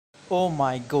Oh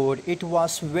my god, it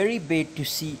was very bad to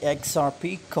see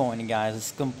XRP coin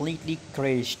guys completely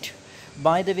crashed.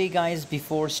 By the way guys,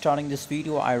 before starting this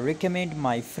video, I recommend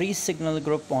my free signal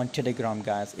group on Telegram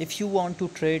guys. If you want to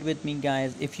trade with me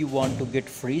guys, if you want to get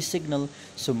free signal,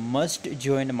 so must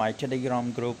join my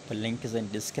Telegram group. The link is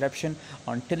in description.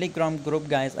 On Telegram group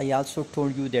guys, I also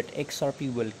told you that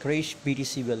XRP will crash,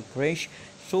 BTC will crash.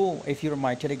 So if you're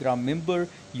my Telegram member,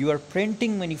 you are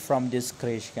printing money from this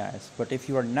crash guys, but if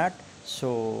you are not,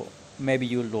 so maybe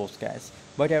you'll lose guys.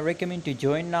 But I recommend to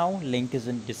join now. Link is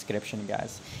in description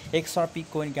guys. XRP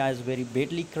coin guys very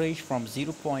badly crashed from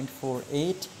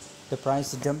 0.48. The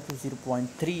price jumped to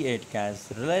 0.38 guys.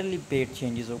 Really bad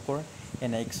changes occur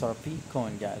in XRP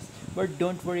coin guys, but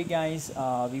don't worry guys,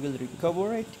 we will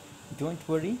recover it. Don't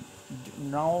worry.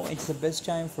 Now it's the best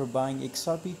time for buying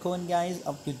XRP coin guys.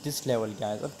 Up to this level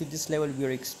guys, up to this level we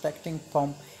are expecting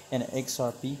pump in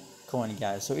XRP coin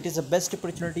guys, so it is the best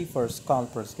opportunity for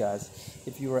scalpers guys.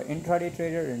 If you are intraday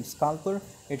trader and scalper,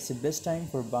 it's the best time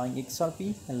for buying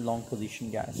XRP and long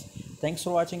position guys. Thanks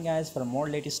for watching guys. For more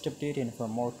latest update and for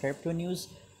more crypto news,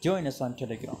 join us on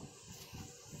Telegram.